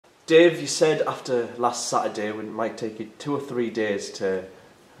Dave, you said after last Saturday it might take you 2 or 3 days to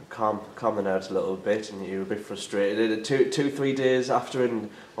calm the nerves a little bit, and you were a bit frustrated. 3 days after, and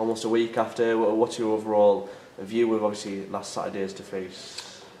almost a week after, what's your overall view of obviously last Saturday's defeat?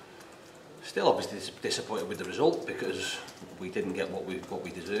 Still obviously disappointed with the result because we didn't get what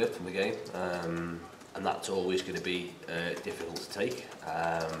we deserved from the game, and that's always going to be difficult to take.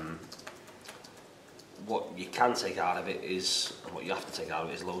 What you can take out of it is, and what you have to take out of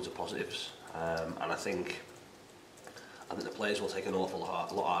it is loads of positives, and I think the players will take an awful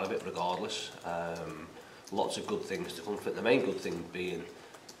lot out of it regardless. Lots of good things to come from it. The main good thing being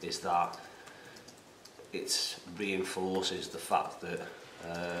is that it reinforces the fact that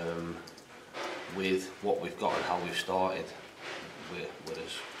with what we've got and how we've started, we're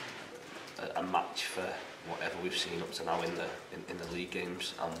a match for whatever we've seen up to now in the league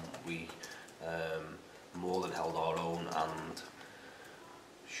games, and we more than held our own and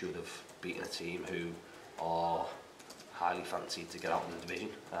should have beaten a team who are highly fancied to get out in the division.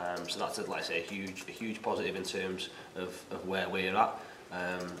 So that's, like I say, a huge positive in terms of where we're at.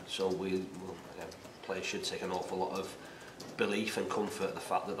 So again, players should take an awful lot of belief and comfort in the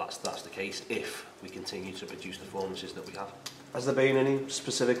fact that that's the case if we continue to produce the performances that we have. Has there been any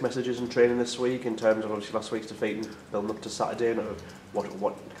specific messages in training this week in terms of obviously last week's defeat and building up to Saturday, and what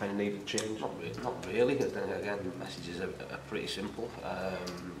kind of needed change? Not really. Again, the messages are pretty simple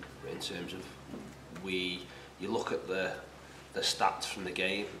in terms of you look at the stats from the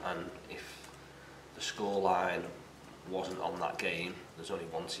game, and if the scoreline wasn't on that game, there's only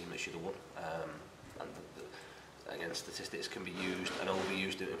one team that should have won. And again, statistics can be used and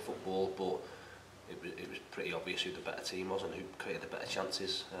overused in football, but it was pretty obvious who the better team was and who created the better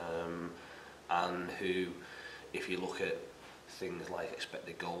chances, and who, if you look at things like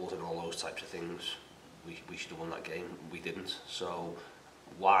expected goals and all those types of things, we should have won that game. We didn't. So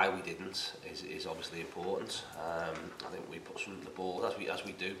why we didn't is obviously important. I think we put some of the balls, as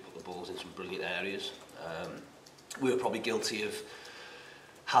we do, put the balls in some brilliant areas. We were probably guilty of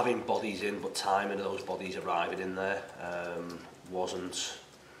having bodies in, but timing of those bodies arriving in there wasn't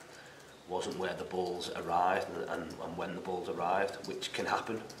where the balls arrived and when the balls arrived, which can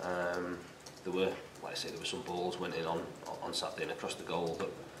happen. There were, like I say, there were some balls went in on Saturday and across the goal that,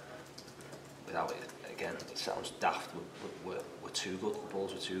 without it, again, it sounds daft, were too good. The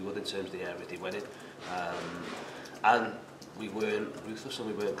balls were too good in terms of the area they went in, and we weren't ruthless and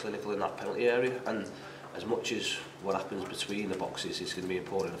we weren't clinical in that penalty area. And as much as what happens between the boxes is going to be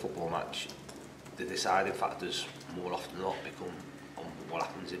important in a football match, the deciding factors more often than not become on what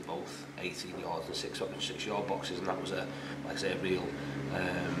happens in both 18 yards and 6 yard boxes, and that was like I say, a real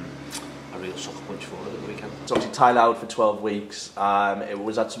sucker punch for it at the weekend. So obviously tied out for 12 weeks.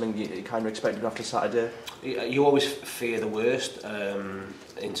 Was that something you kind of expected after Saturday? You always fear the worst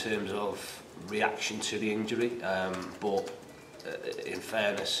in terms of reaction to the injury, but in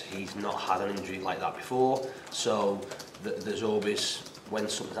fairness, he's not had an injury like that before, so there's always, when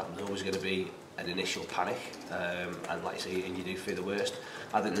something happens, there's always going to be an initial panic, and like I say, and you do fear the worst.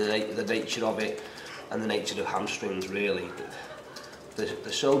 I think the nature of it and the nature of hamstrings, really,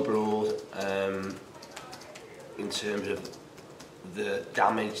 they're so broad in terms of the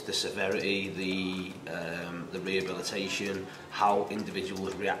damage, the severity, the rehabilitation, how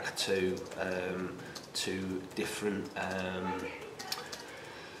individuals react to different, I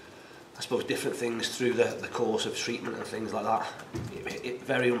suppose, different things through the course of treatment and things like that. It's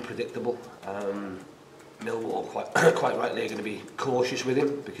very unpredictable. Millwall quite rightly are going to be cautious with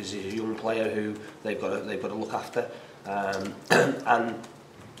him because he's a young player who they've got to look after. And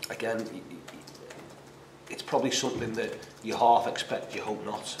again, it's probably something that you half expect, you hope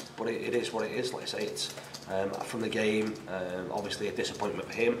not, but it is what it is. Like I say, it's from the game, obviously a disappointment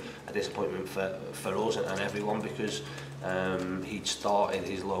for him, a disappointment for us and everyone, because he'd started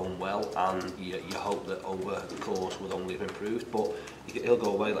his loan well, and you hope that over the course would only have improved. But he'll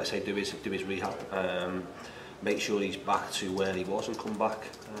go away, like I say, do his rehab, make sure he's back to where he was, and come back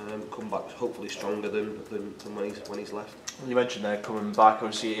hopefully stronger than when he's left. You mentioned there coming back.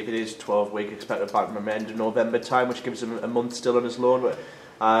 Obviously, if it is 12 weeks, expected back from the end of November time, which gives him a month still on his loan. But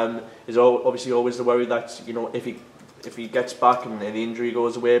is obviously always the worry that, you know, if he gets back and the injury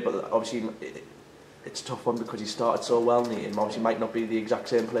goes away. But obviously it's a tough one because he started so well, and he obviously might not be the exact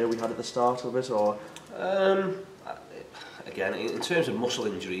same player we had at the start of it. Or again, in terms of muscle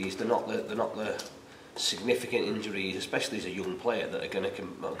injuries, they're not the significant injuries, especially as a young player, that are going to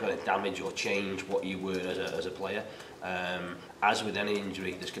damage or change what you were as a player. As with any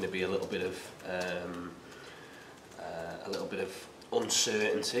injury, there's going to be a little bit of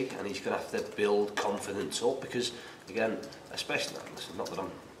uncertainty, and he's going to have to build confidence up, because again, especially, not that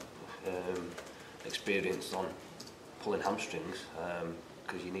I'm experienced on pulling hamstrings,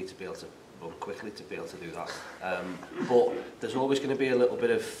 because you need to be able to run quickly to be able to do that. But there's always going to be a little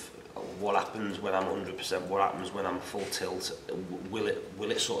bit of what happens when I'm 100%, what happens when I'm full tilt, will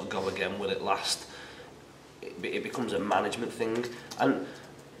it sort of go again, will it last? It becomes a management thing, and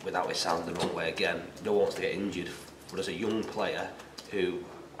without it sounding the wrong way again, no one wants to get injured, but as a young player who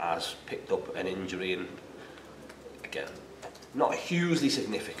has picked up an injury, and again, not hugely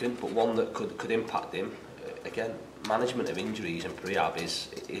significant, but one that could impact him, again, management of injuries and prehab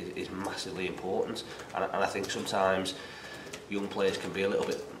is massively important, and I think sometimes young players can be a little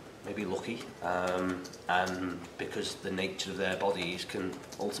bit maybe lucky, and because the nature of their bodies can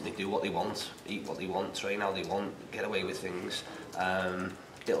ultimately do what they want, eat what they want, train how they want, get away with things.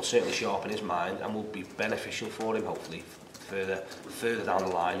 It'll certainly sharpen his mind and will be beneficial for him, hopefully, further down the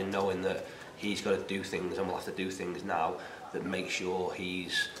line, in knowing that he's got to do things and will have to do things now that make sure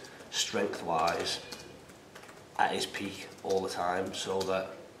he's strength-wise at his peak all the time, so that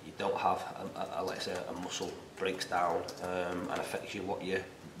you don't have let's say a muscle breaks down and affects you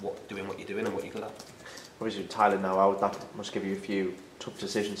doing what you're doing and what you're good at. Obviously, Thailand now out, that must give you a few tough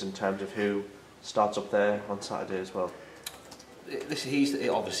decisions in terms of who starts up there on Saturday as well. He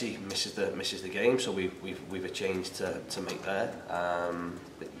obviously misses the game, so we've a change to make there.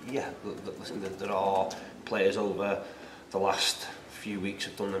 But yeah, listen, there are players over the last few weeks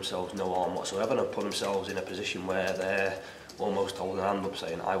have done themselves no harm whatsoever and have put themselves in a position where they're almost holding a hand up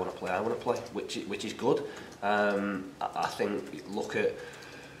saying, I want to play, which is good. I think look at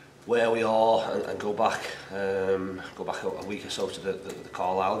where we are and go back a week or so to the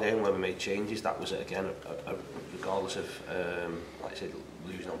Carlisle game where we made changes. That was again regardless of like I said,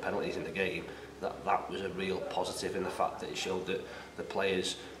 losing on penalties in the game, that was a real positive in the fact that it showed that the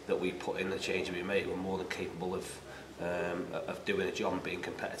players that we put in, the changes we made, were more than capable of doing a job and being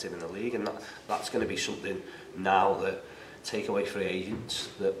competitive in the league, and that's going to be something now that take away free agents,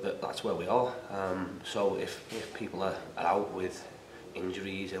 that's where we are. So if people are out with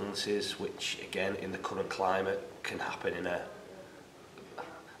injuries, illnesses, which again in the current climate can happen in a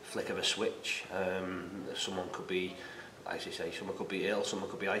flick of a switch, someone could be, as you say, someone could be ill, someone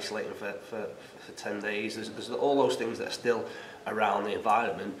could be isolating for 10 days. There's all those things that are still around the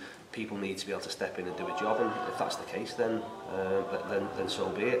environment. People need to be able to step in and do a job, and if that's the case, then so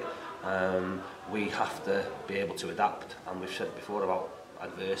be it. We have to be able to adapt, and we've said before about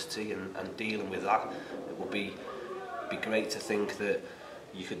adversity and dealing with that. It would be great to think that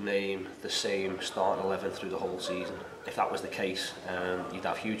you could name the same starting 11 through the whole season. If that was the case, you'd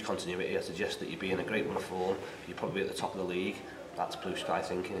have huge continuity. I suggest that you'd be in a great run of form, you'd probably be at the top of the league. That's blue sky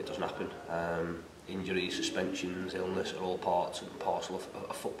thinking, it doesn't happen. Injuries, suspensions, illness are all parts and parcel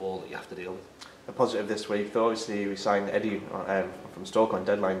of football that you have to deal with. A positive this week, though, obviously we signed Eddie from Stoke on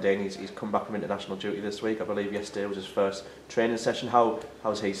deadline day, and he's come back from international duty this week. I believe yesterday was his first training session.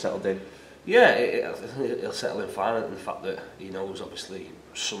 How's he settled in? Yeah, he'll settle in fine, and the fact that he knows obviously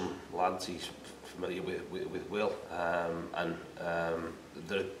some lads he's familiar with Will, and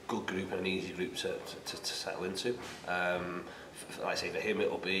they're a good group and an easy group to settle into. Like I say, for him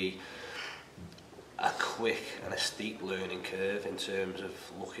it'll be a quick and a steep learning curve in terms of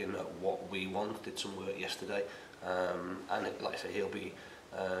looking at what we want. Did some work yesterday, and like I say, he'll be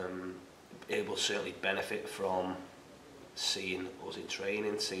able to certainly benefit from seeing us in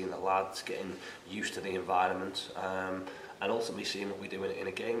training, seeing the lads, getting used to the environment, and ultimately seeing what we do in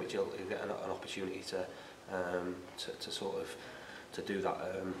a game, which he'll get an opportunity to sort of to do that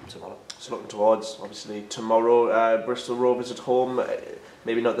tomorrow. So looking towards obviously tomorrow, Bristol Rovers at home.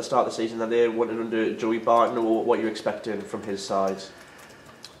 Maybe not the start of the season that they're wanting under Joey Barton, or what you're expecting from his side.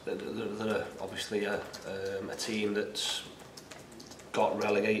 They're obviously a team that's got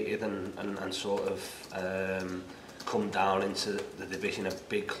relegated and sort of come down into the division, a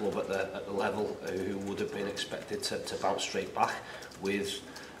big club at the level who would have been expected to bounce straight back with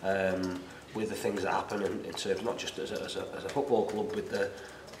the things that happen in terms, not just as a football club, with the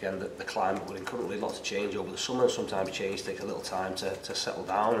climate we're in currently. Lots of change over the summer. Sometimes change takes a little time to settle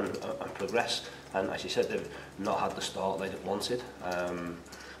down and progress, and as you said, they've not had the start they'd have wanted.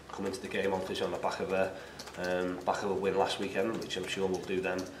 Come into the game obviously on the back of a win last weekend, which I'm sure will do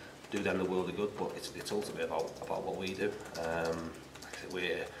them the world of good, but it's ultimately about what we do.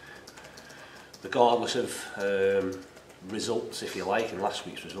 We're, regardless of results, if you like, in last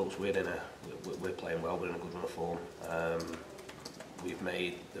week's results, we're playing well, we're in a good run of form. We've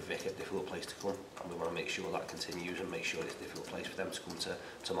made the Vic a difficult place to come, and we want to make sure that continues and make sure it's a difficult place for them to come to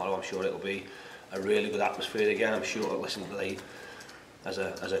tomorrow. I'm sure it'll be a really good atmosphere again. I'm sure, listen, they, as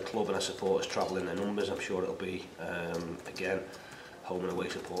a club and as supporters travel in their numbers, I'm sure it'll be again home and away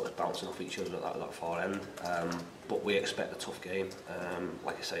supporters bouncing off each other at that far end. But we expect a tough game.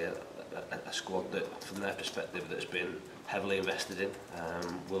 Like I say, a squad that, from their perspective, that's been heavily invested in,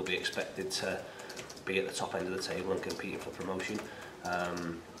 will be expected to be at the top end of the table and competing for promotion.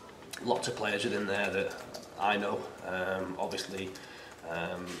 Lots of players within there that I know. Obviously,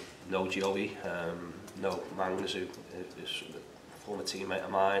 know Joey, know Mangs, who is a former teammate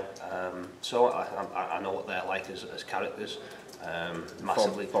of mine. So I know what they're like as characters.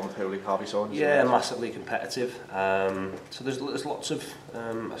 Massively from Pooley, Harvey Saunders. Yeah, massively competitive. So there's lots of,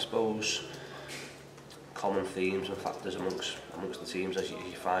 I suppose, common themes and factors amongst the teams, as you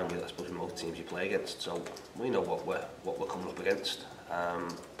find with, I suppose, most teams you play against. So we know what we're coming up against.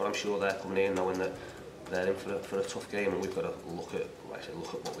 But I'm sure they're coming in knowing that they're in for a tough game, and we've got to look at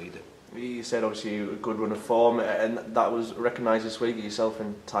what we do. You said obviously a good run of form, and that was recognised this week. Yourself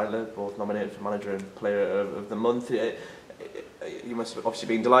and Tyler both nominated for Manager and Player of the Month. You must have obviously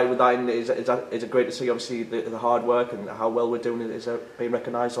been delighted with that, and is it great to see obviously the hard work and how well we're doing? Is it being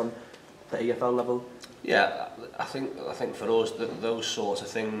recognised on the EFL level? Yeah, I think for us those sorts of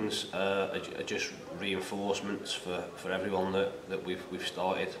things are just reinforcements for everyone that we've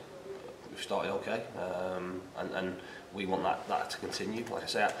started okay, and we want that to continue. Like I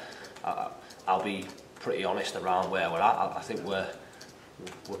say, I'll be pretty honest around where we're at. I think we're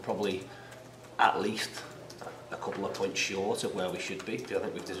probably at least a couple of points short of where we should be. I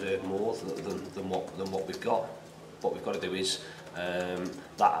think we deserve more than what we've got. What we've got to do is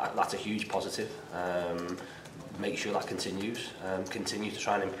that's a huge positive. Make sure that continues. Continue to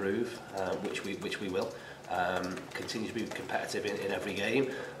try and improve, which we will. Continue to be competitive in every game,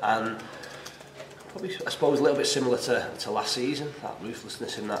 and probably, I suppose, a little bit similar to last season. That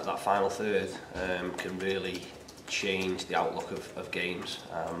ruthlessness in that final third can really change the outlook of games,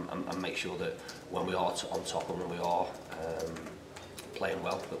 and make sure that when we are on top and when we are playing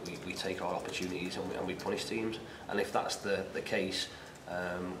well, that we take our opportunities and we punish teams. And if that's the case,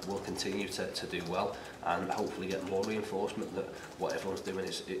 we'll continue to do well and hopefully get more reinforcement that what everyone's doing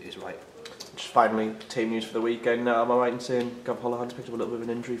is right. Just finally, team news for the weekend. Am I right in saying Gav Holohan's picked up a little bit of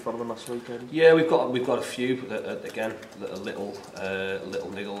an injury following last weekend? Yeah, we've got a few that again that are little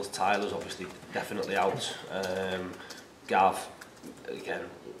niggles. Tyler's obviously definitely out. Gav again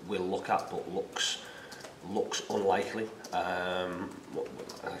we'll look at, but looks unlikely.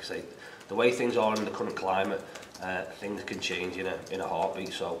 Like I say, the way things are in the current climate, things can change in a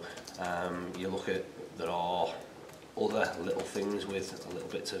heartbeat. So you look at, there are other little things with a little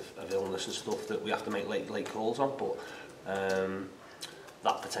bit of illness and stuff that we have to make late calls on, but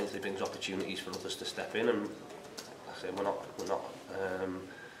that potentially brings opportunities for others to step in. And like I say, we're not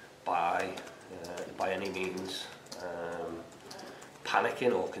by any means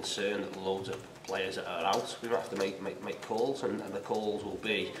panicking or concerned that loads of players are out. We have to make calls, and the calls will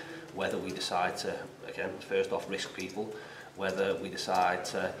be whether we decide to, again, first off, risk people, whether we decide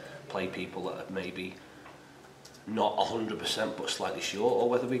to play people that are maybe not 100% but slightly short, or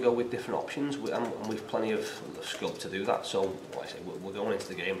whether we go with different options, and we've plenty of scope to do that. So, like I say, we're going into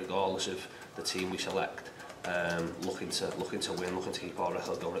the game regardless of the team we select, looking to win, looking to keep our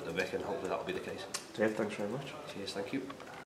record going at the Vic, and hopefully that'll be the case. Dave, thanks very much. Cheers, thank you.